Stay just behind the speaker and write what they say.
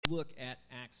look at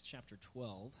Acts chapter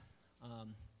 12.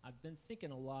 I've been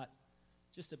thinking a lot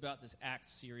just about this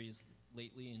Acts series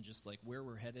lately and just like where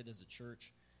we're headed as a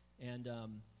church. And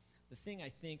the thing I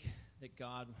think that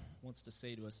God wants to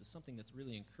say to us is something that's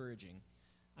really encouraging.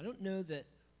 I don't know that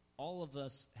all of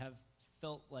us have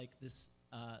felt like this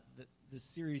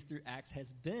series through Acts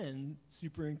has been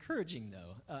super encouraging,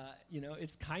 though.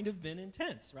 It's kind of been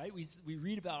intense, right? We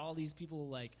read about all these people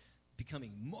like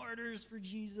becoming martyrs for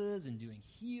Jesus and doing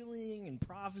healing and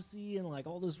prophecy and like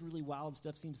all this really wild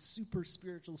stuff seems super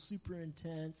spiritual, super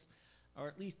intense, or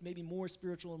at least maybe more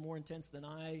spiritual and more intense than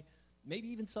I maybe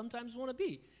even sometimes want to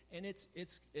be. And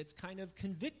it's kind of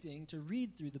convicting to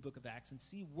read through the book of Acts and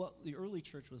see what the early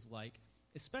church was like,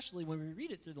 especially when we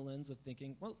read it through the lens of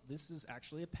thinking, well, this is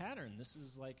actually a pattern. This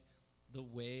is like the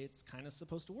way it's kind of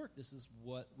supposed to work. This is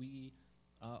what we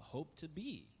hope to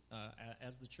be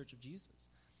as the Church of Jesus.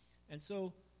 And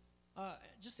so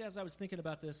just as I was thinking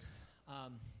about this,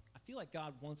 I feel like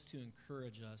God wants to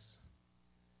encourage us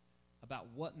about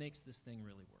what makes this thing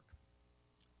really work.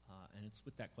 And it's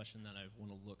with that question that I want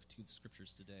to look to the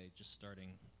scriptures today, just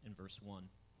starting in verse 1.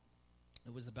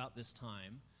 It was about this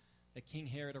time that King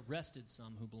Herod arrested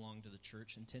some who belonged to the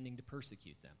church, intending to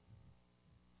persecute them.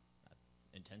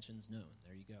 Intentions known.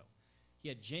 There you go. He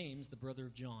had James, the brother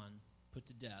of John, put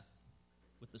to death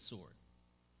with the sword.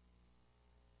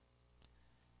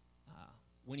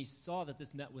 When he saw that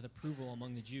this met with approval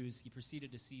among the Jews, he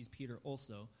proceeded to seize Peter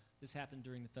also. This happened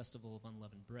during the festival of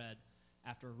unleavened bread.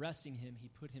 After arresting him, he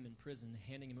put him in prison,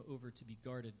 handing him over to be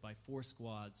guarded by 4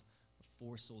 squads of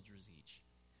 4 soldiers each.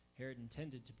 Herod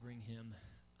intended to bring him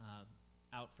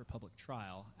out for public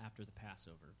trial after the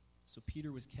Passover. So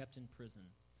Peter was kept in prison.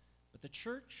 But the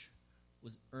church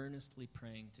was earnestly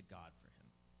praying to God for him.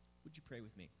 Would you pray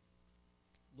with me?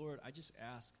 Lord, I just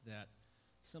ask that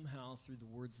somehow through the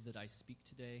words that I speak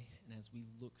today, and as we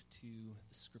look to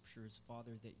the scriptures,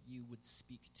 Father, that you would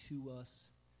speak to us.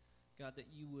 God, that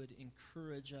you would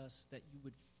encourage us, that you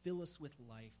would fill us with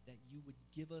life, that you would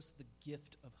give us the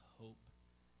gift of hope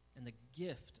and the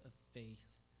gift of faith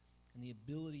and the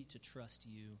ability to trust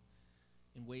you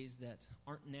in ways that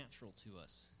aren't natural to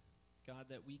us. God,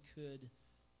 that we could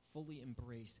fully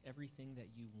embrace everything that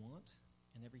you want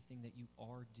and everything that you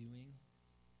are doing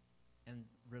and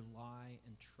rely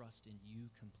and trust in you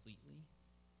completely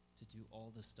to do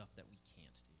all the stuff that we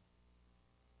can't do.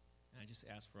 And I just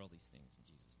ask for all these things in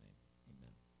Jesus' name.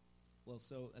 Amen. Well,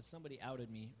 so as somebody outed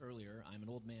me earlier, I'm an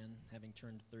old man having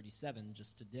turned 37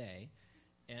 just today.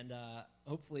 And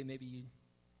hopefully maybe you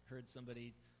heard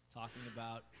somebody talking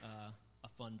about a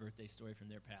fun birthday story from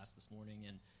their past this morning.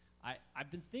 And I've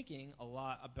been thinking a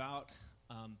lot about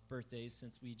birthdays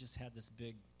since we just had this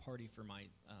big party for my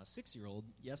 6-year-old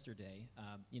yesterday.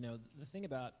 The thing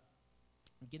about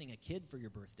getting a kid for your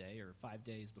birthday or 5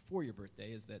 days before your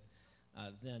birthday is that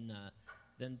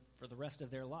then for the rest of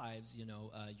their lives,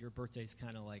 your birthday's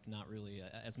kind of like not really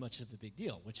as much of a big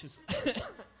deal, which is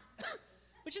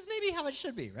which is maybe how it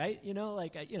should be, right?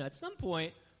 At some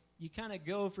point, you kind of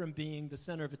go from being the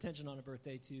center of attention on a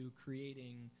birthday to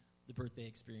creating the birthday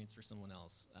experience for someone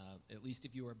else, at least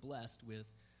if you are blessed with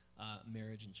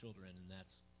marriage and children, and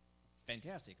that's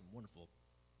fantastic and wonderful.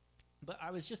 But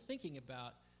I was just thinking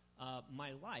about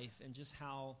my life and just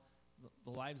how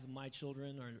the lives of my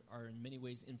children are in many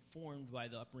ways informed by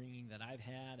the upbringing that I've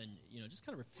had, and just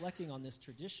kind of reflecting on this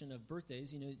tradition of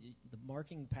birthdays, the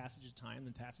marking passage of time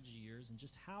and passage of years, and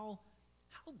just how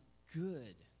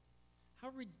good, how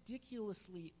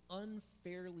ridiculously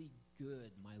unfairly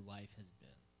good my life has been.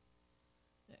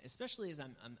 Especially as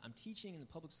I'm teaching in the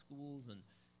public schools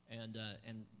and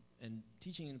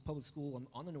teaching in the public school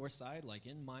on the north side, like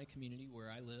in my community where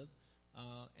I live,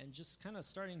 and just kind of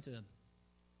starting to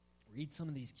read some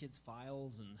of these kids'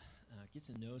 files and get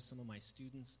to know some of my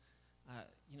students.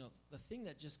 The thing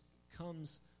that just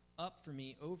comes up for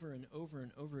me over and over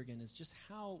and over again is just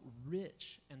how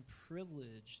rich and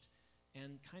privileged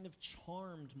and kind of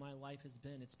charmed my life has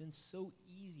been. It's been so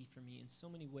easy for me in so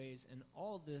many ways, and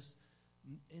all of this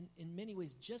in many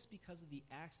ways just because of the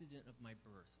accident of my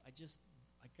birth. I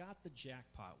got the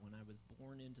jackpot when I was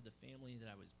born into the family that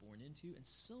I was born into, and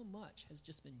so much has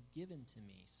just been given to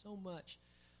me. So much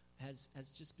has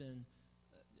just been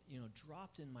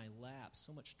dropped in my lap,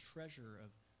 so much treasure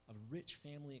of rich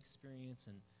family experience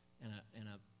and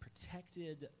a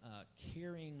protected,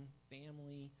 caring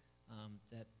family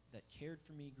that cared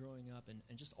for me growing up,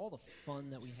 and just all the fun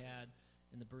that we had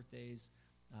in the birthdays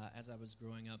as I was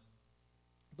growing up.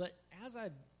 But as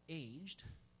I've aged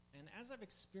and as I've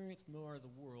experienced more of the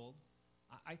world,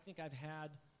 I think I've had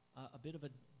a bit of a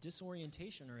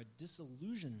disorientation or a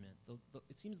disillusionment.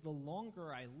 It seems the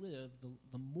longer I live,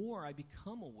 the more I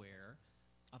become aware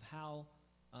of how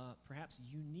perhaps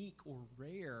unique or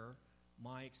rare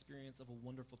my experience of a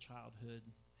wonderful childhood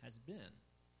has been.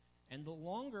 And the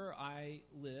longer I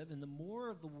live and the more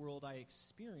of the world I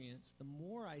experience, the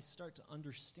more I start to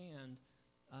understand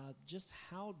just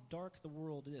how dark the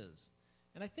world is.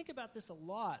 And I think about this a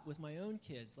lot with my own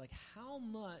kids, like how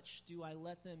much do I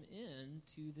let them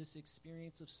into this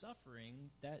experience of suffering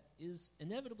that is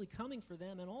inevitably coming for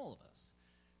them and all of us,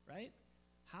 right?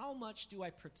 How much do I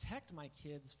protect my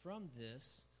kids from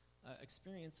this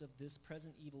experience of this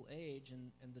present evil age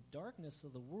and the darkness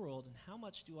of the world, and how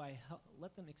much do I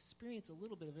let them experience a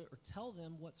little bit of it or tell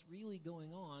them what's really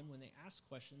going on when they ask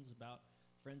questions about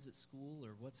friends at school or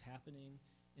what's happening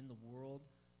in the world?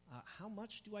 How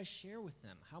much do I share with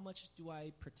them? How much do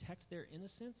I protect their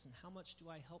innocence, and how much do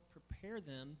I help prepare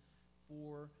them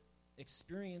for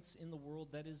experience in the world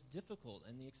that is difficult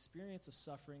and the experience of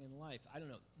suffering in life? I don't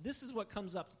know. This is what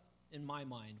comes up in my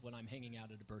mind when I'm hanging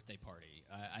out at a birthday party.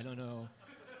 I don't know.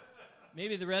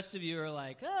 Maybe the rest of you are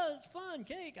like, oh, it's fun,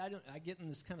 cake. I get in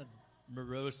this kind of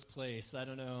morose place. I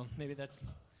don't know. Maybe that's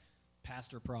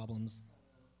pastor problems.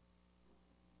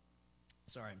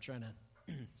 Sorry, I'm trying to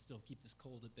still keep this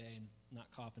cold at bay and not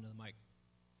cough into the mic.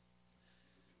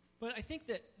 But I think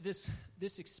that this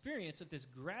experience of this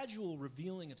gradual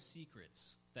revealing of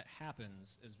secrets that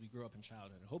happens as we grow up in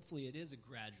childhood, hopefully it is a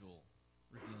gradual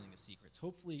revealing of secrets.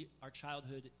 Hopefully our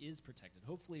childhood is protected.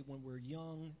 Hopefully when we're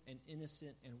young and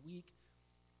innocent and weak,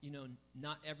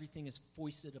 not everything is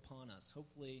foisted upon us.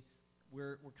 Hopefully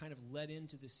we're kind of led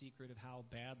into the secret of how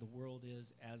bad the world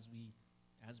is as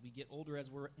we get older, as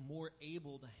we're more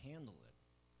able to handle it.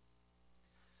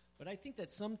 But I think that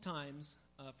sometimes,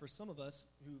 for some of us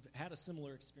who've had a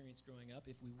similar experience growing up,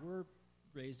 if we were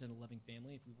raised in a loving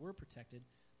family, if we were protected,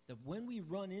 that when we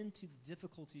run into the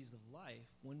difficulties of life,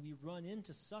 when we run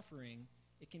into suffering,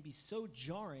 it can be so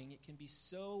jarring, it can be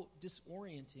so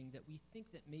disorienting that we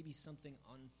think that maybe something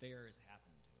unfair has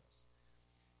happened to us.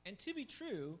 And to be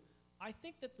true, I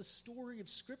think that the story of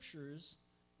Scriptures,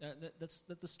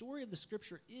 that the story of the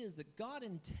Scripture is that God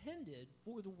intended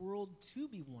for the world to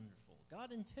be wonderful.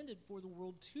 God intended for the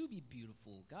world to be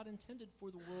beautiful. God intended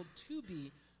for the world to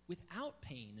be without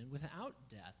pain and without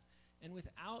death and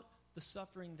without the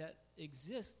suffering that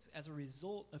exists as a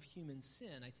result of human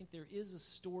sin. I think there is a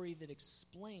story that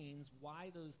explains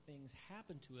why those things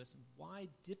happen to us and why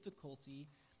difficulty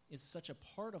is such a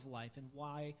part of life and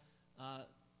why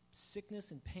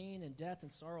sickness and pain and death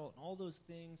and sorrow and all those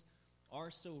things are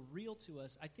so real to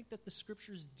us. I think that the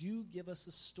Scriptures do give us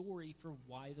a story for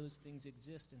why those things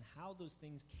exist and how those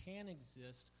things can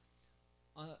exist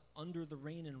under the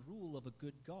reign and rule of a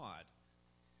good God.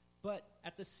 But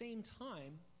at the same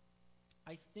time,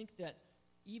 I think that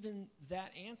even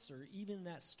that answer, even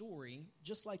that story,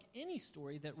 just like any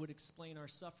story that would explain our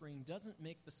suffering, doesn't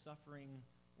make the suffering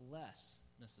less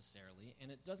necessarily, and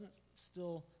it doesn't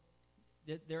still,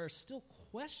 there are still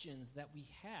questions that we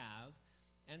have.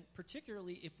 And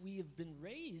particularly if we have been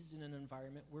raised in an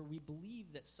environment where we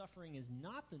believe that suffering is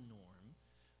not the norm,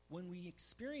 when we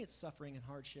experience suffering and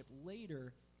hardship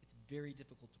later, it's very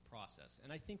difficult to process.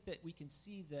 And I think that we can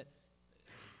see that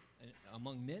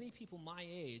among many people my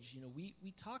age,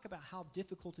 we talk about how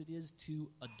difficult it is to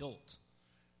adult,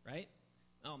 right?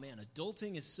 Oh man,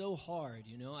 adulting is so hard.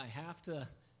 I have to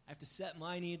set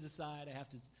my needs aside. I have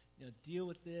to deal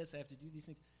with this. I have to do these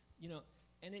things.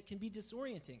 And it can be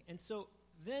disorienting. And so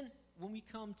then when we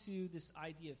come to this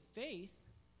idea of faith,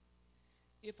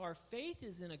 if our faith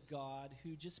is in a God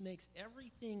who just makes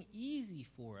everything easy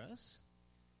for us,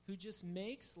 who just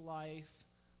makes life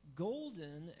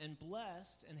golden and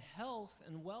blessed and health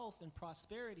and wealth and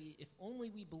prosperity, if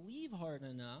only we believe hard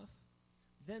enough,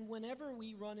 then whenever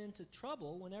we run into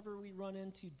trouble, whenever we run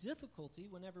into difficulty,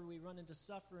 whenever we run into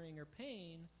suffering or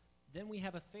pain, then we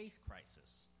have a faith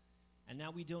crisis. And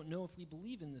now we don't know if we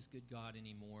believe in this good God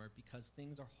anymore because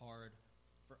things are hard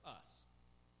for us.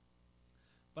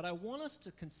 But I want us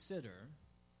to consider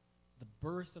the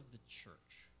birth of the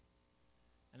church.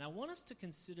 And I want us to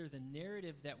consider the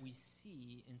narrative that we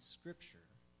see in Scripture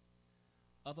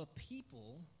of a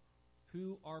people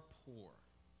who are poor,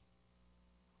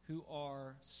 who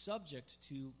are subject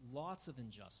to lots of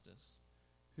injustice,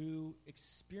 who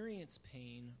experience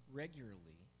pain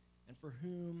regularly, and for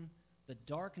whom the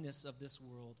darkness of this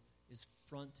world is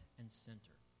front and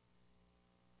center.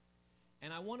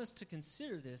 And I want us to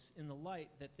consider this in the light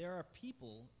that there are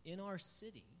people in our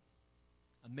city,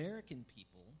 American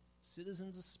people,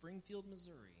 citizens of Springfield,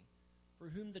 Missouri, for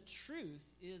whom the truth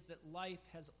is that life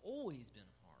has always been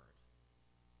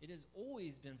hard. It has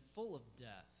always been full of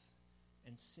death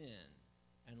and sin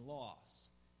and loss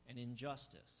and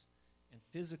injustice and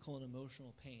physical and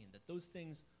emotional pain, that those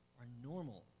things are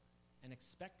normal and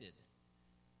expected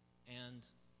and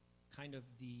kind of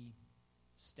the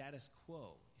status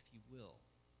quo, if you will.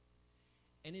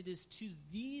 And it is to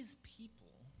these people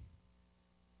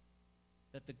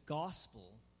that the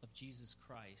gospel of Jesus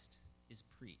Christ is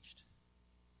preached.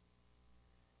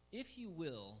 If you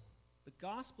will, the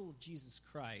gospel of Jesus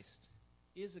Christ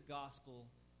is a gospel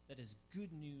that is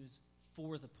good news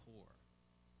for the poor.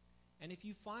 And if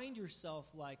you find yourself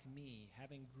like me,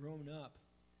 having grown up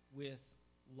with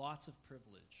lots of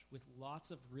privilege, with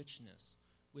lots of richness,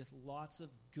 with lots of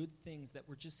good things that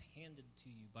were just handed to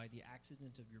you by the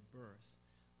accident of your birth,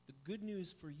 the good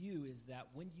news for you is that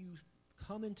when you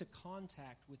come into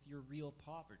contact with your real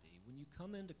poverty, when you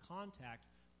come into contact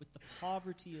with the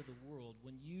poverty of the world,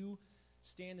 when you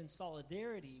stand in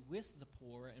solidarity with the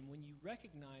poor, and when you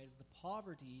recognize the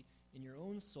poverty in your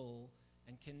own soul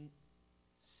and can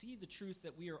see the truth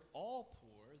that we are all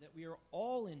poor, that we are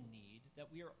all in need, that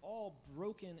we are all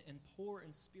broken and poor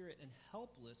in spirit and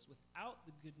helpless without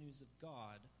the good news of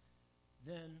God,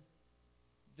 then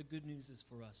the good news is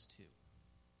for us too.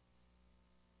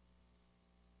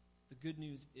 The good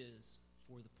news is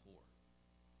for the poor.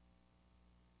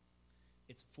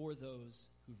 It's for those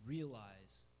who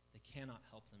realize they cannot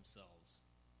help themselves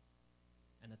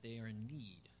and that they are in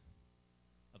need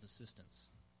of assistance.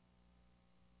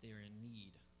 They are in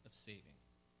need of saving.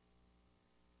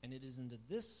 And it is into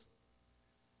this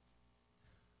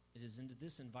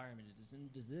environment, it is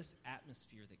into this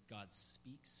atmosphere that God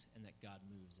speaks and that God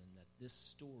moves and that this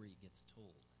story gets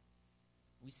told.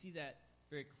 We see that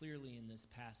very clearly in this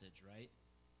passage, right?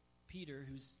 Peter,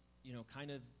 who's,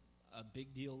 kind of a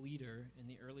big deal leader in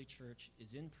the early church,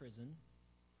 is in prison.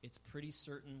 It's pretty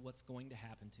certain what's going to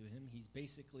happen to him. He's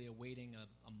basically awaiting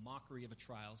a mockery of a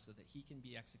trial so that he can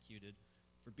be executed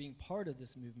for being part of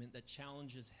this movement that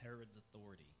challenges Herod's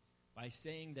authority by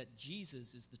saying that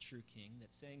Jesus is the true king,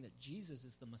 that saying that Jesus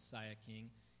is the Messiah king.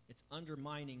 It's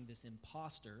undermining this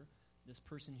imposter, this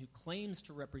person who claims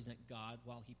to represent God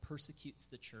while he persecutes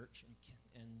the church and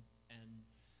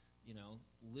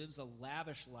lives a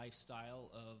lavish lifestyle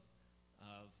of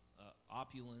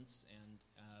opulence and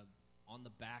on the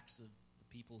backs of the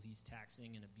people he's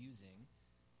taxing and abusing.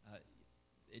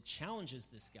 It challenges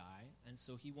this guy, and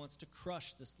so he wants to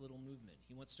crush this little movement.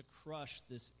 He wants to crush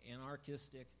this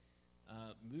anarchistic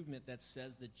movement that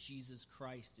says that Jesus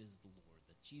Christ is the Lord,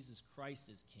 that Jesus Christ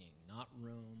is king, not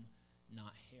Rome,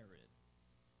 not Herod.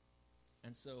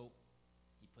 And so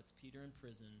he puts Peter in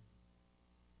prison,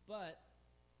 but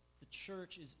the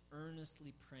church is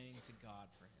earnestly praying to God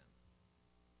for him.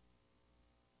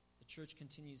 The church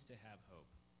continues to have hope.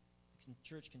 The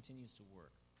church continues to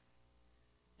work.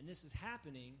 And this is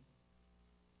happening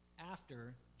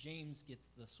after James gets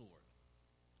the sword,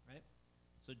 right?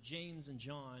 So James and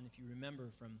John, if you remember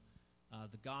from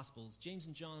the Gospels, James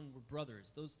and John were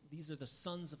brothers. These are the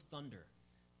sons of thunder.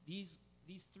 These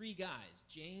three guys,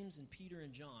 James and Peter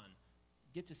and John,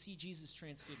 get to see Jesus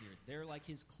transfigured. They're like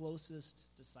his closest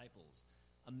disciples.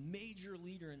 A major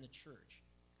leader in the church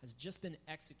has just been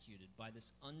executed by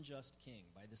this unjust king,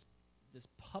 by this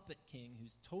puppet king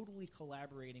who's totally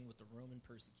collaborating with the Roman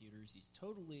persecutors. He's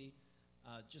totally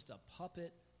just a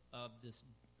puppet of this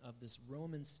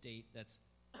Roman state that's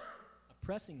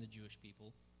oppressing the Jewish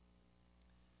people.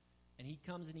 And he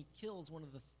comes and he kills one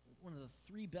of the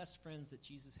three best friends that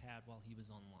Jesus had while he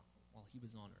was on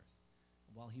earth,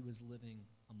 while he was living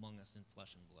among us in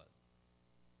flesh and blood.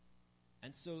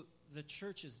 And so the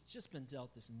church has just been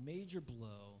dealt this major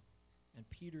blow, and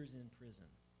Peter's in prison.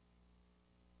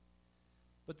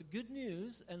 But the good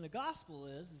news and the gospel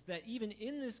is that even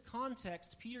in this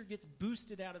context, Peter gets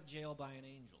boosted out of jail by an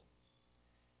angel.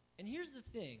 And here's the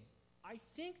thing. I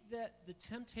think that the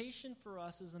temptation for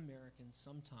us as Americans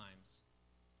sometimes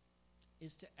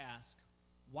is to ask,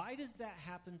 why does that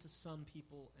happen to some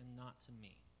people and not to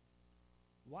me?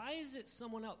 Why is it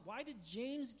someone else? Why did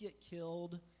James get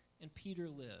killed and Peter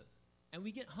live? And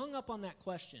we get hung up on that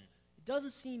question. It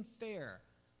doesn't seem fair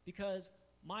because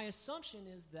my assumption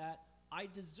is that I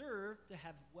deserve to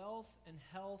have wealth and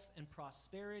health and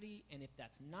prosperity, and if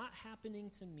that's not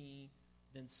happening to me,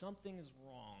 then something is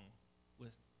wrong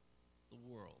with the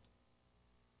world.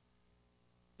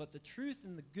 But the truth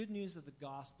and the good news of the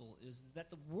gospel is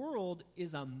that the world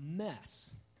is a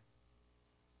mess.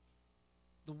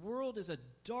 The world is a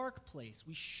dark place.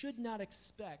 We should not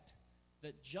expect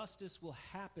that justice will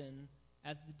happen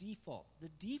as the default. The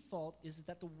default is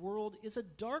that the world is a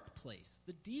dark place.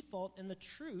 The default and the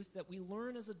truth that we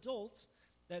learn as adults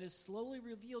that is slowly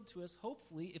revealed to us,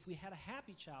 hopefully, if we had a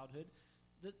happy childhood.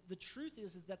 The truth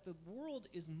is that the world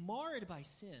is marred by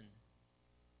sin.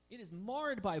 It is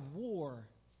marred by war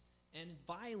and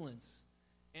violence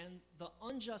and the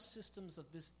unjust systems of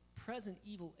this present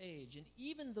evil age. And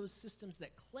even those systems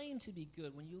that claim to be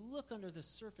good, when you look under the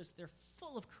surface, they're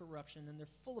full of corruption and they're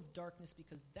full of darkness,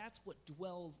 because that's what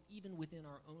dwells even within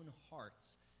our own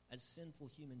hearts as sinful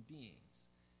human beings.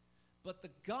 But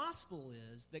the gospel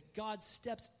is that God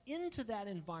steps into that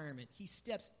environment. He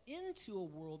steps into a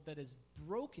world that is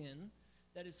broken,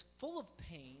 that is full of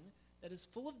pain, that is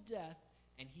full of death,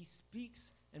 and he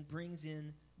speaks and brings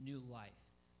in new life.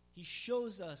 He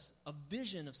shows us a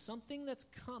vision of something that's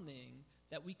coming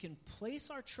that we can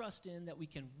place our trust in, that we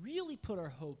can really put our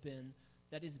hope in,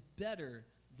 that is better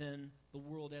than the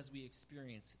world as we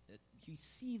experience it. You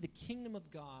see the kingdom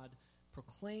of God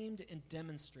proclaimed and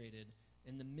demonstrated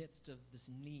in the midst of this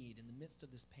need, in the midst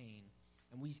of this pain.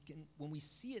 And when we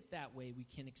see it that way, we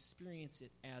can experience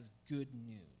it as good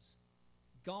news.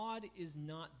 God is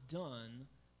not done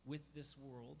with this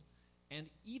world. And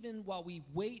even while we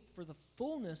wait for the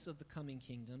fullness of the coming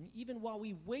kingdom, even while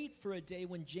we wait for a day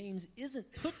when James isn't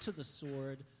put to the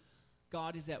sword,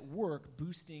 God is at work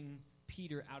boosting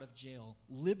Peter out of jail,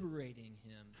 liberating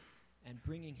him, and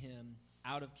bringing him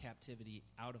out of captivity,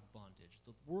 out of bondage.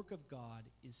 The work of God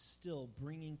is still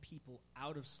bringing people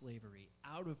out of slavery,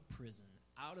 out of prison,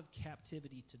 out of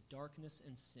captivity to darkness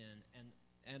and sin,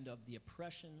 and of the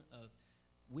oppression of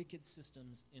wicked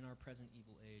systems in our present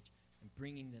evil age, and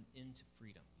bringing them into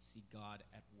freedom. We see God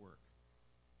at work.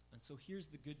 And so here's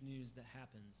the good news that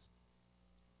happens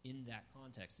in that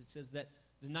context. It says that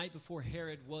the night before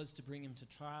Herod was to bring him to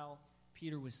trial,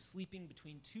 Peter was sleeping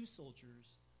between two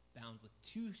soldiers, bound with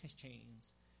two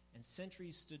chains, and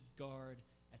sentries stood guard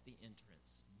at the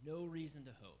entrance. No reason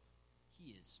to hope.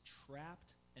 He is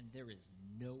trapped, and there is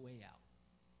no way out.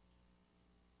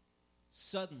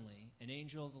 Suddenly, an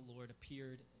angel of the Lord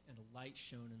appeared, and a light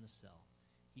shone in the cell.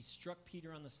 He struck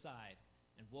Peter on the side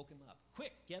and woke him up.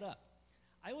 Quick, get up.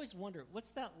 I always wonder, what's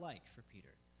that like for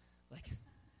Peter? Like,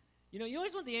 you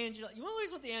always want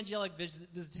the angelic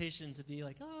visitation to be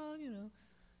like,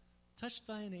 touched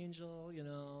by an angel,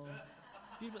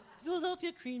 Beautiful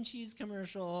Philadelphia cream cheese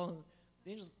commercial.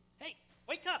 The angel's, hey,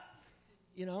 wake up.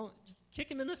 Just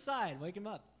kick him in the side, wake him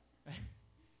up. Right?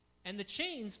 And the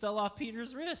chains fell off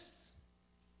Peter's wrists.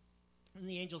 And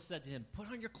the angel said to him, put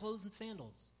on your clothes and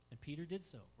sandals. And Peter did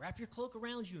so. Wrap your cloak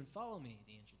around you and follow me,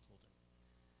 the angel told him.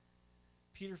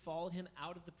 Peter followed him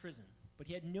out of the prison, but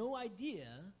he had no idea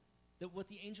that what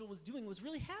the angel was doing was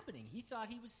really happening. He thought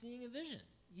he was seeing a vision.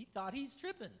 He thought he's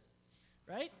tripping,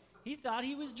 right? He thought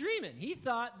he was dreaming. He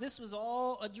thought this was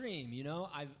all a dream,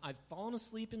 I've fallen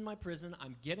asleep in my prison.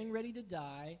 I'm getting ready to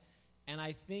die, and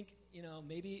I think,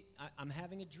 maybe I'm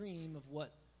having a dream of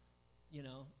what,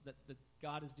 that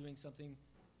God is doing something,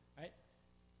 right?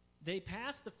 They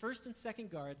passed the first and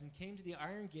second guards and came to the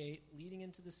iron gate leading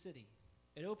into the city.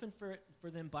 It opened for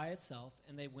them by itself,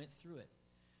 and they went through it.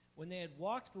 When they had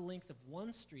walked the length of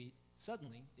one street,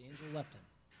 suddenly the angel left him.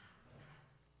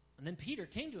 And then Peter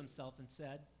came to himself and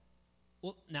said,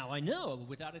 well, now I know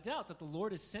without a doubt that the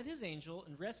Lord has sent his angel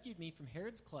and rescued me from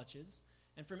Herod's clutches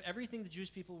and from everything the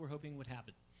Jewish people were hoping would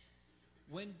happen.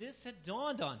 When this had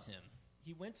dawned on him,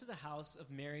 he went to the house of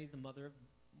Mary, the mother of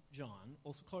John,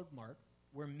 also called Mark,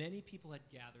 where many people had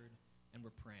gathered and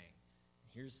were praying.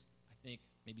 And here's, I think,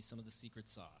 maybe some of the secret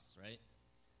sauce, right?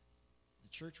 The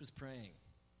church was praying.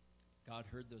 God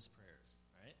heard those prayers,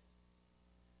 right?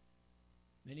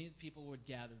 Many of the people were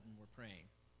gathered and were praying.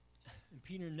 And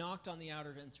Peter knocked on the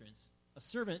outer entrance. A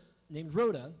servant named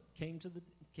Rhoda came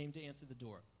to answer the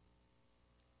door.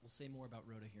 We'll say more about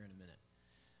Rhoda here in a minute.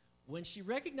 When she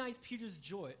recognized Peter's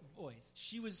voice,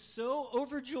 she was so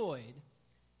overjoyed,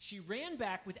 she ran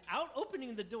back without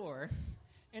opening the door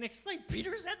and exclaimed,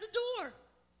 Peter's at the door!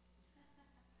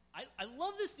 I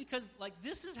love this because,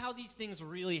 this is how these things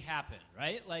really happen,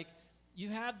 right? You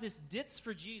have this ditz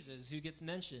for Jesus who gets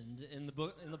mentioned in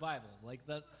the Bible.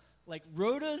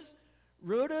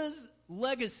 Rhoda's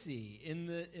legacy in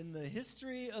the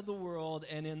history of the world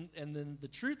and in the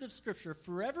truth of Scripture,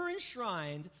 forever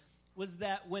enshrined, was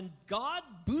that when God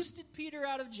boosted Peter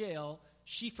out of jail,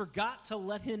 she forgot to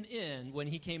let him in when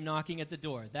he came knocking at the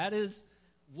door. That is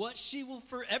what she will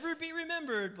forever be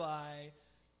remembered by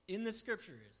in the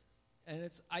Scriptures. And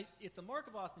it's a mark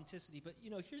of authenticity, but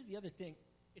here's the other thing.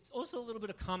 It's also a little bit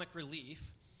of comic relief,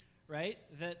 right,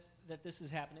 that this is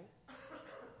happening.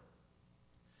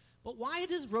 But why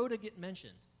does Rhoda get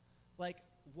mentioned?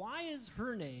 Why is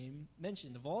her name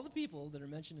mentioned? Of all the people that are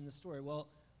mentioned in the story, well,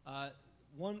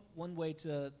 one way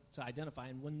to identify,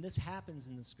 and when this happens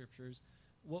in the scriptures,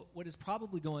 what is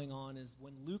probably going on is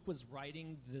when Luke was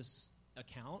writing this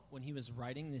account, when he was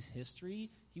writing this history,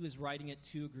 he was writing it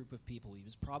to a group of people. He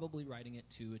was probably writing it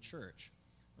to a church,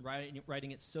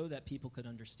 writing it so that people could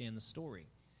understand the story.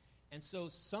 And so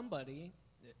some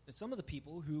of the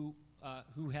people who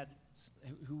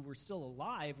were still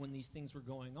alive when these things were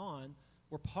going on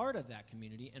were part of that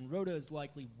community, and Rhoda is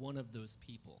likely one of those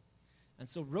people. And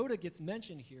so Rhoda gets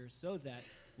mentioned here so that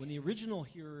when the original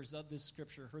hearers of this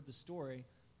scripture heard the story,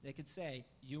 they could say,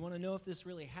 you want to know if this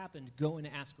really happened, go and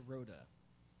ask Rhoda.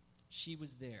 She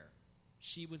was there.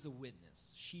 She was a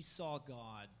witness. She saw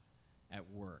God at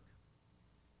work.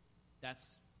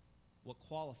 That's what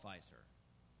qualifies her.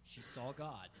 She saw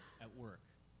God at work,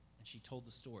 and she told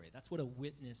the story. That's what a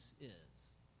witness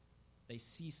is. They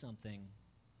see something,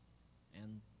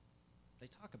 and they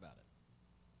talk about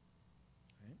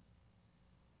it. Right?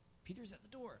 Peter's at the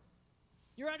door.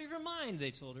 You're out of your mind, they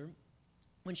told her.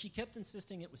 When she kept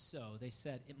insisting it was so, they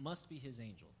said, it must be his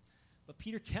angel. But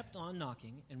Peter kept on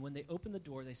knocking, and when they opened the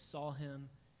door, they saw him,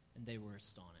 and they were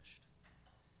astonished.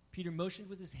 Peter motioned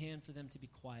with his hand for them to be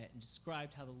quiet and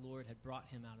described how the Lord had brought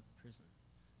him out of the prison.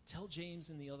 Tell James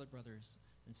and the other brothers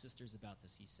and sisters about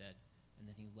this, he said, and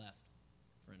then he left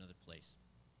for another place.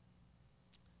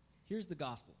 Here's the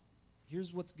gospel.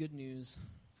 Here's what's good news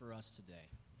for us today.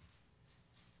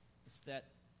 It's that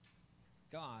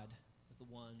God is the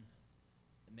one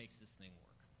that makes this thing work.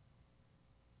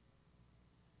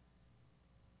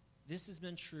 This has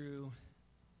been true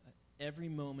every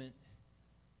moment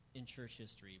in church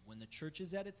history. When the church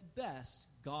is at its best,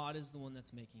 God is the one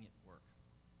that's making it work.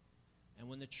 And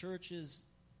when the church is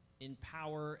in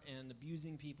power and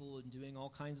abusing people and doing all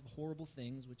kinds of horrible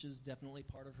things, which is definitely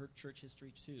part of her church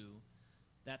history too,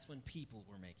 that's when people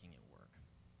were making it work.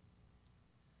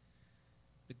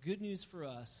 The good news for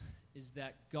us is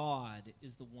that God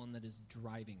is the one that is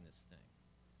driving this thing.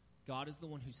 God is the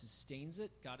one who sustains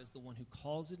it. God is the one who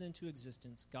calls it into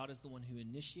existence. God is the one who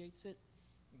initiates it.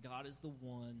 God is the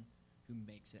one who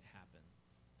makes it happen.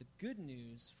 The good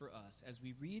news for us as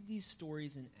we read these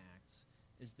stories in Acts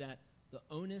is that the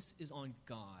onus is on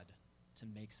God to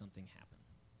make something happen.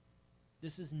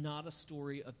 This is not a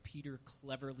story of Peter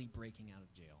cleverly breaking out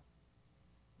of jail.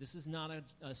 This is not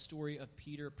a story of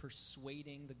Peter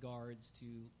persuading the guards to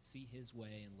see his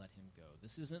way and let him go.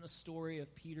 This isn't a story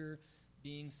of Peter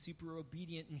being super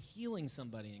obedient and healing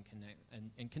somebody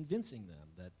and convincing them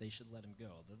that they should let him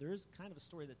go. There is kind of a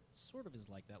story that sort of is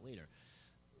like that later.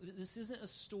 This isn't a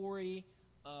story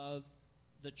of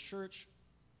the church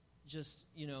just,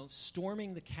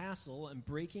 storming the castle and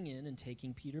breaking in and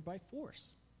taking Peter by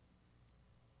force.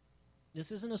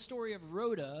 This isn't a story of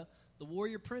Rhoda, the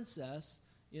warrior princess,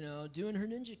 doing her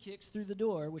ninja kicks through the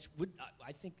door, which would,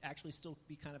 I think, actually still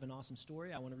be kind of an awesome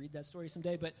story. I want to read that story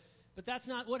someday, but that's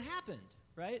not what happened,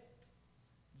 right?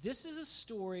 This is a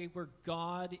story where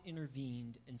God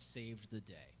intervened and saved the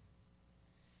day.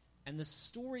 And the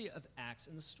story of Acts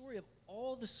and the story of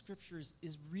all the scriptures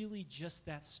is really just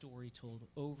that story told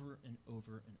over and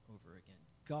over and over again.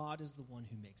 God is the one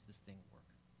who makes this thing work.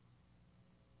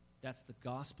 That's the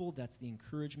gospel, that's the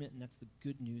encouragement, and that's the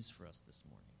good news for us this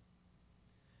morning.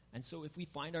 And so if we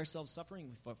find ourselves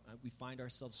suffering, we find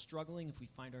ourselves struggling, if we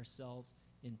find ourselves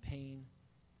in pain,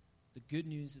 the good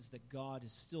news is that God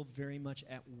is still very much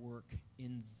at work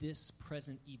in this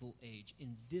present evil age,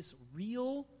 in this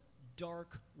real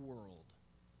dark world.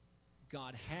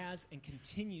 God has and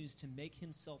continues to make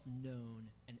himself known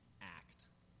and act.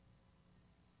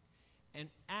 And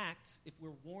acts, if we're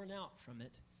worn out from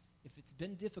it, if it's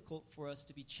been difficult for us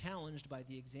to be challenged by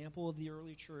the example of the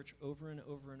early church over and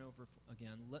over and over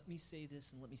again, let me say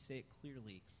this and let me say it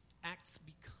clearly. Acts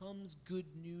becomes good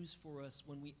news for us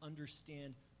when we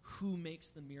understand who makes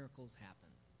the miracles happen.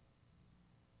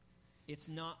 It's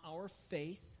not our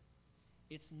faith,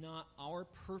 it's not our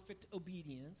perfect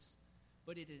obedience,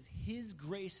 but it is his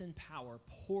grace and power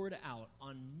poured out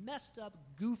on messed up,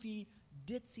 goofy,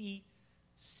 ditzy,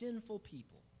 sinful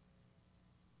people.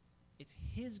 It's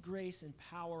his grace and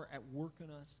power at work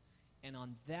in us, and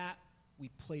on that we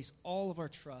place all of our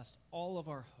trust, all of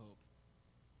our hope,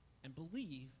 and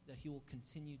believe that he will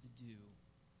continue to do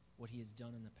what he has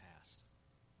done in the past.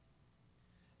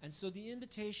 And so the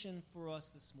invitation for us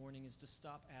this morning is to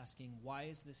stop asking, why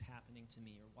is this happening to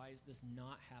me, or why is this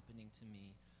not happening to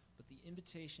me? But the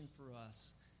invitation for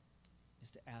us is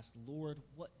to ask, Lord,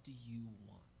 what do you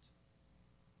want?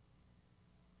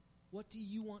 What do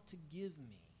you want to give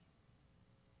me?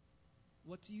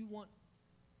 What do you want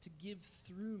to give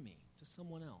through me to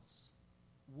someone else?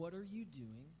 What are you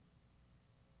doing?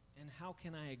 And how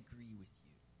can I agree with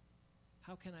you?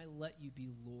 How can I let you be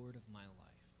Lord of my life?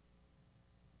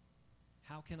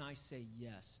 How can I say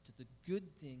yes to the good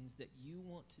things that you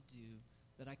want to do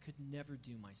that I could never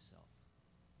do myself?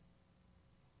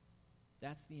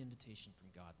 That's the invitation from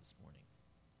God this morning,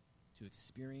 to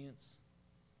experience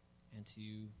and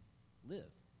to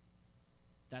live.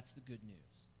 That's the good news.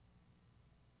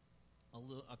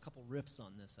 A couple riffs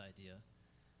on this idea.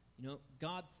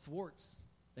 God thwarts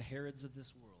the Herods of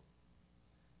this world.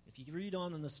 If you read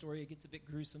on in the story, it gets a bit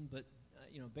gruesome, but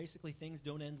basically things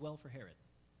don't end well for Herod.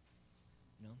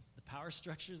 The power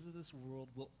structures of this world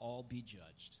will all be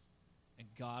judged, and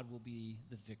God will be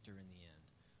the victor in the end.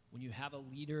 When you have a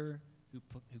leader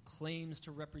who claims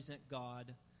to represent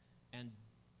God and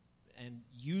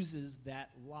uses that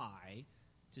lie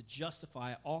to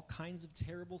justify all kinds of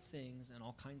terrible things and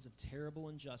all kinds of terrible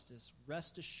injustice,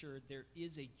 rest assured there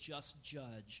is a just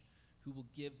judge who will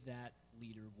give that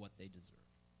leader what they deserve.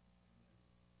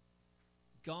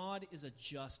 God is a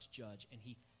just judge, and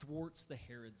he thwarts the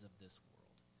Herods of this world.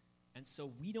 And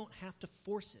so we don't have to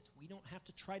force it. We don't have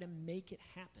to try to make it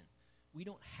happen. We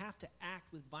don't have to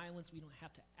act with violence. We don't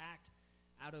have to act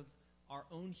out of our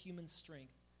own human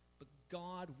strength. But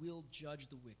God will judge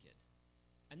the wicked.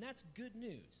 And that's good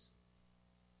news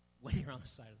when you're on the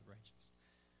side of the righteous.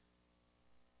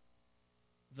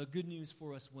 The good news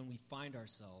for us when we find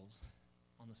ourselves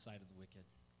on the side of the wicked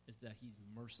is that he's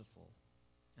merciful,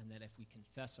 and that if we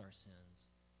confess our sins,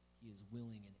 he is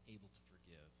willing and able to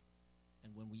forgive.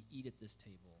 And when we eat at this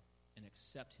table and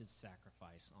accept his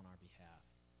sacrifice on our behalf,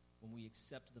 when we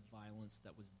accept the violence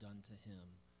that was done to him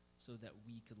so that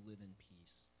we could live in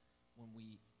peace, when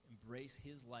we embrace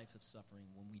his life of suffering,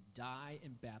 when we die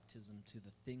in baptism to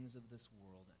the things of this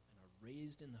world and are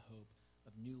raised in the hope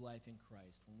of new life in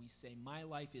Christ, when we say, my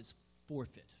life is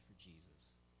forfeit for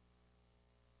Jesus,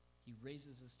 he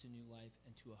raises us to new life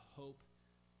and to a hope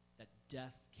that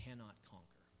death cannot conquer.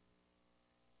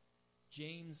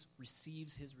 James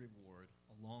receives his reward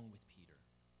along with Peter.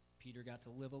 Peter got to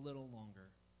live a little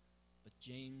longer, but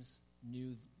James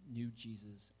knew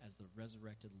Jesus as the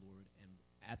resurrected Lord, and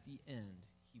at the end,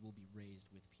 he will be raised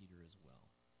with Peter as well.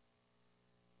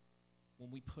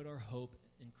 When we put our hope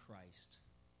in Christ,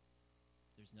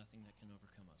 there's nothing that can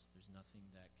overcome us. There's nothing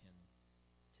that can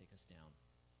take us down.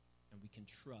 And we can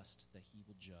trust that he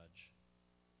will judge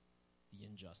the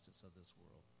injustice of this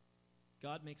world.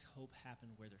 God makes hope happen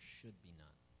where there should be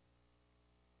none.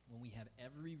 When we have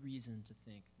every reason to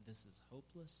think this is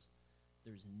hopeless,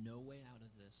 there's no way out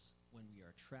of this, when we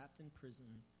are trapped in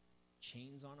prison,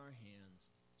 chains on our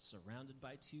hands, surrounded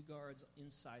by 2 guards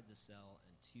inside the cell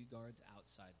and 2 guards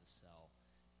outside the cell,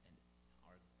 and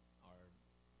our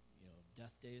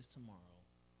death day is tomorrow,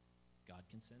 God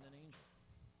can send an angel.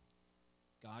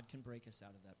 God can break us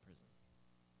out of that prison.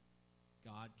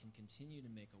 God can continue to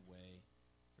make a way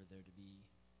for there to be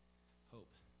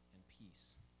hope and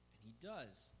peace. And he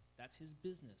does. That's his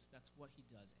business. That's what he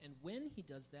does. And when he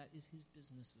does that is his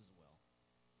business as well.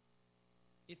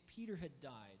 If Peter had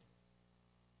died,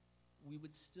 we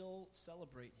would still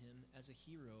celebrate him as a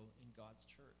hero in God's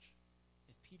church.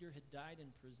 If Peter had died in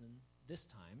prison this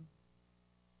time,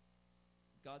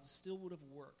 God still would have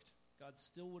worked. God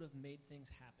still would have made things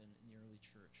happen in the early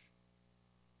church.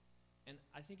 And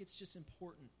I think it's just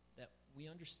important that we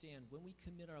understand when we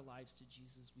commit our lives to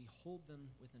Jesus, we hold them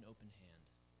with an open hand.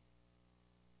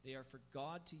 They are for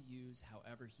God to use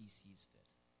however he sees fit.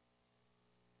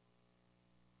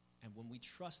 And when we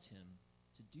trust him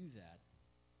to do that,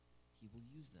 he will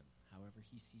use them however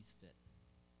he sees fit.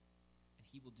 And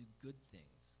he will do good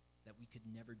things that we could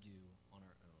never do on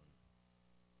our own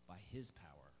by his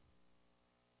power,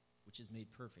 which is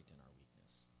made perfect in our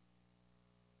weakness.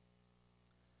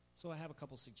 So I have a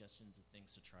couple suggestions of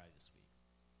things to try this week.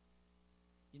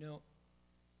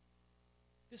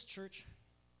 This church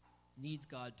needs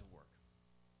God to work.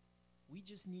 We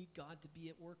just need God to be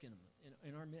at work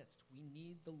in our midst. We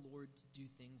need the Lord to do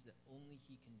things that only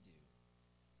he can do.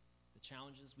 The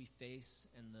challenges we face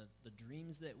and the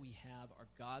dreams that we have are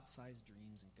God-sized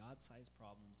dreams and God-sized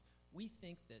problems. We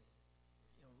think that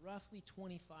roughly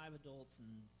 25 adults and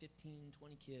 15,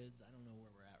 20 kids, I don't know where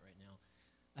we're at right now,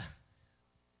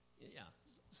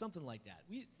 something like that.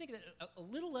 We think that a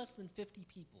little less than 50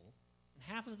 people, and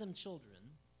half of them children,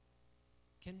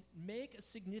 can make a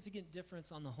significant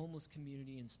difference on the homeless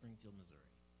community in Springfield, Missouri.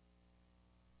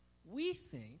 We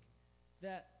think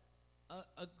that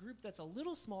a group that's a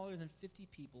little smaller than 50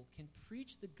 people can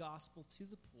preach the gospel to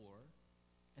the poor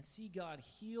and see God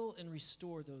heal and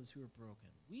restore those who are broken.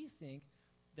 We think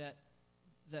that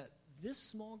this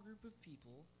small group of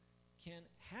people can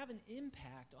have an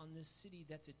impact on this city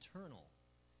that's eternal.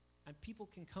 and people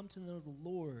can come to know the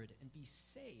Lord and be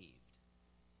saved.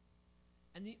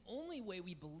 And the only way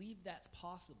we believe that's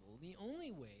possible, the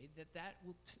only way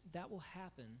that will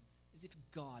happen is if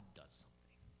God does something.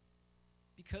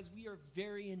 Because we are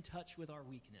very in touch with our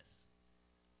weakness.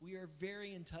 We are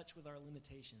very in touch with our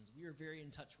limitations. We are very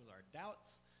in touch with our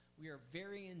doubts. We are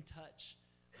very in touch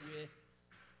with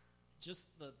just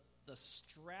the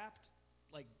strapped,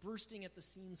 like bursting at the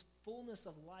seams fullness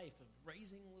of life, of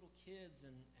raising little kids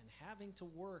and having to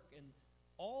work and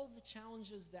all the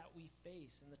challenges that we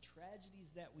face and the tragedies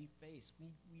that we face.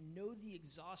 We know the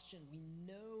exhaustion. We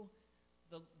know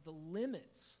the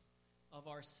limits of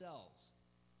ourselves.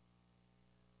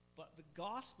 But the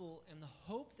gospel and the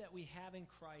hope that we have in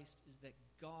Christ is that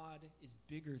God is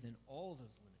bigger than all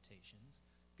those limitations.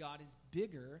 God is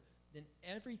bigger than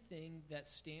everything that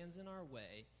stands in our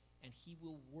way, and he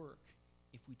will work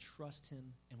if we trust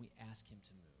him and we ask him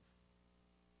to move.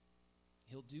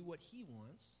 He'll do what he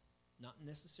wants, not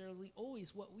necessarily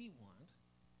always what we want,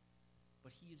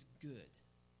 but he is good,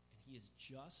 and he is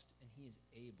just, and he is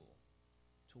able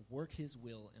to work his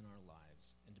will in our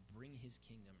lives and to bring his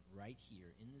kingdom right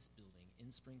here in this building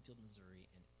in Springfield, Missouri,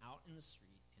 and out in the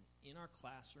street and in our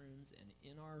classrooms and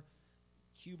in our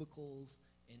cubicles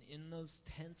and in those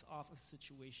tense office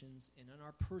situations and in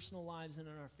our personal lives and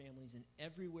in our families and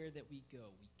everywhere that we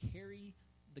go. We carry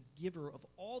the giver of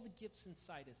all the gifts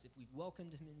inside us if we've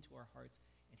welcomed him into our hearts,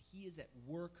 and he is at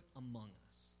work among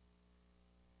us.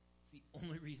 It's the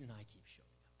only reason I keep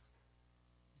showing up,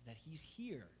 is that he's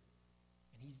here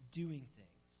and he's doing things.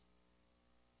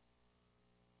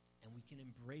 And we can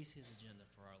embrace his agenda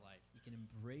for our life. We can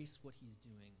embrace what he's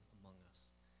doing among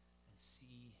us and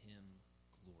see him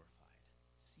glorified,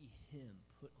 see him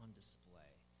put on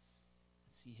display,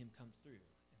 and see him come through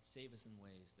and save us in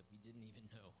ways that we didn't even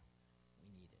know we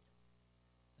needed.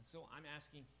 And so I'm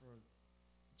asking for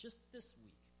just this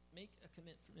week, make a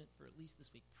commitment for at least this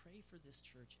week. Pray for this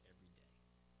church every day.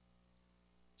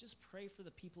 Just pray for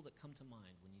the people that come to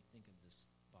mind when you think of this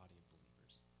body of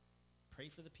believers. Pray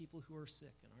for the people who are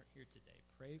sick and aren't here today.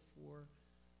 Pray for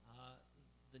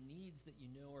the needs that you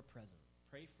know are present.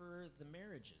 Pray for the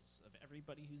marriages of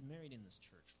everybody who's married in this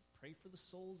church. Pray for the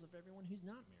souls of everyone who's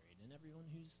not married and everyone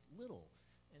who's little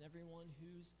and everyone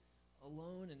who's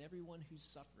alone and everyone who's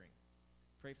suffering.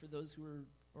 Pray for those who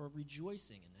are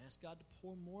rejoicing and ask God to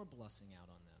pour more blessing out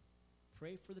on them.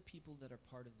 Pray for the people that are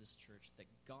part of this church, that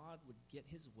God would get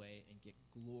his way and get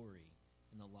glory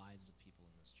in the lives of people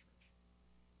in this church.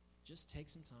 Just take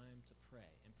some time to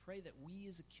pray, and pray that we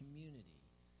as a community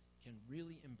can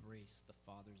really embrace the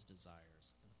Father's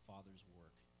desires and the Father's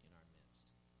work in our midst.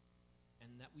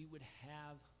 And that we would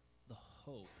have the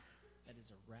hope that is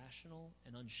irrational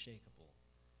and unshakable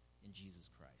in Jesus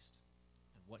Christ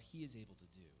and what he is able to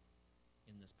do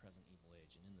in this present evil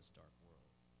age and in this dark world.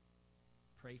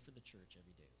 Pray for the church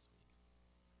every day this week.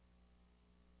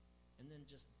 And then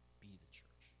just be the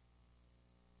church.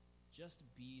 Just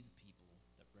be the people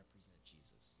that represent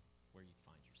Jesus where you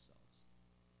find yourselves.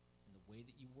 In the way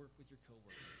that you work with your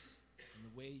coworkers, in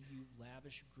the way you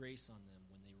lavish grace on them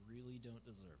when they really don't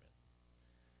deserve it,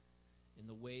 in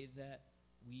the way that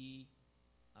we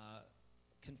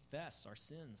confess our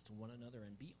sins to one another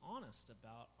and be honest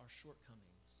about our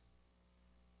shortcomings,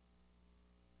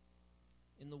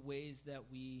 in the ways that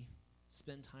we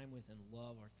spend time with and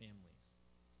love our families,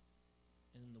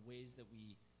 and in the ways that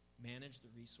we manage the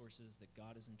resources that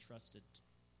God has entrusted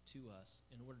to us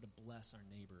in order to bless our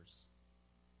neighbors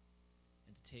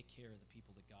and to take care of the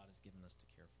people that God has given us to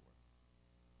care for.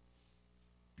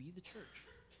 Be the church.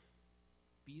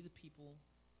 Be the people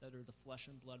that are the flesh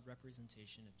and blood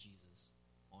representation of Jesus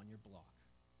on your block,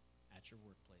 at your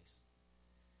workplace,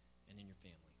 and in your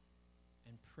family.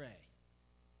 And pray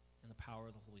in the power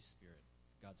of the Holy Spirit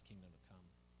for God's kingdom to come.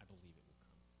 I believe it will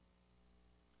come.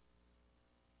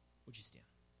 Would you stand?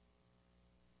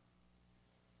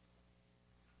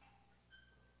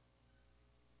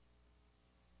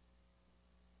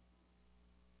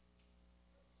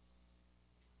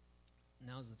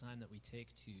 Now is the time that we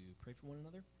take to pray for one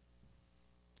another.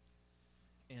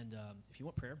 And if you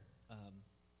want prayer,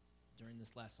 during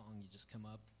this last song, you just come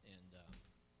up and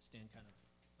stand kind of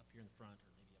up here in the front, or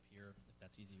maybe up here, if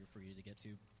that's easier for you to get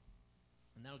to.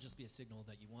 And that'll just be a signal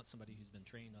that you want somebody who's been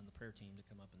trained on the prayer team to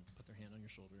come up and put their hand on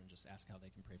your shoulder and just ask how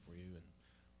they can pray for you. And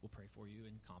we'll pray for you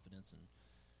in confidence and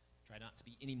try not to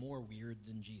be any more weird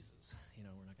than Jesus. You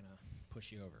know, we're not going to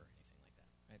push you over or anything like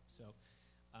that, right? So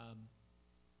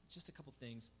just a couple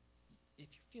things.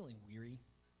 If you're feeling weary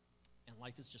and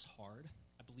life is just hard,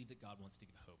 I believe that God wants to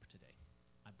give hope today.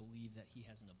 I believe that he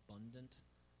has an abundant,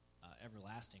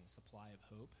 everlasting supply of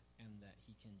hope, and that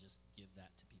he can just give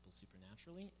that to people miracle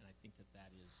supernaturally, and I think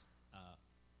that is,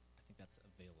 I think that's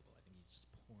available. I think he's just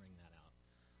pouring that out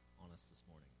on us this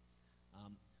morning.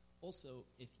 Also,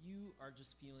 if you are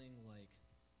just feeling like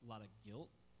a lot of guilt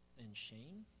and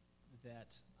shame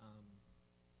that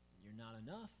you're not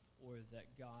enough, or that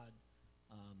God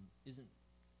isn't,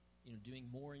 doing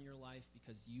more in your life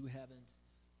because you haven't,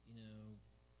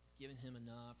 given him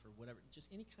enough or whatever,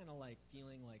 just any kind of like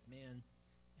feeling like, man,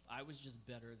 if I was just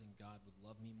better, then God would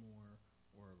love me more,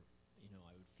 or,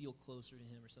 I would feel closer to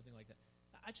him or something like that.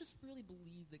 I just really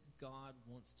believe that God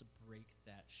wants to break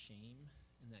that shame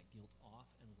and that guilt off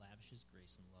and lavish his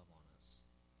grace and love on us.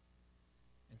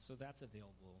 And so that's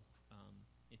available.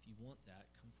 If you want that,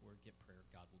 come forward, get prayer.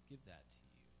 God will give that to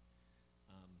you.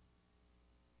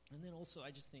 And then also,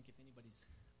 I just think if anybody's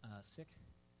sick,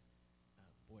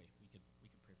 we could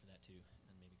pray for that too,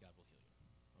 and maybe God will heal you.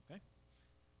 Okay?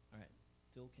 All right.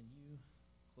 Phil, can you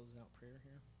close out prayer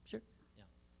here? Sure. Yeah.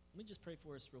 Let me just pray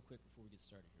for us real quick before we get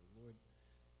started here. Lord,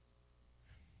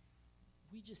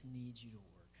 we just need you to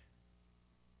work.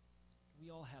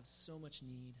 We all have so much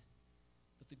need,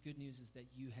 but the good news is that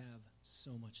you have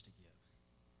so much to give.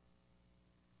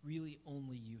 Really,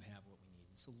 only you have what we need.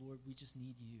 And so, Lord, we just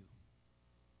need you.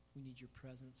 We need your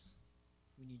presence.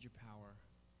 We need your power.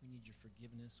 We need your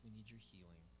forgiveness. We need your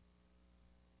healing.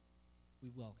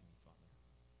 We welcome you, Father.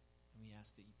 And we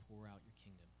ask that you pour out your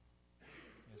kingdom.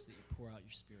 We ask that you pour out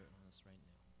your Spirit on us right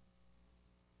now.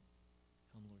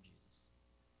 Come, Lord Jesus.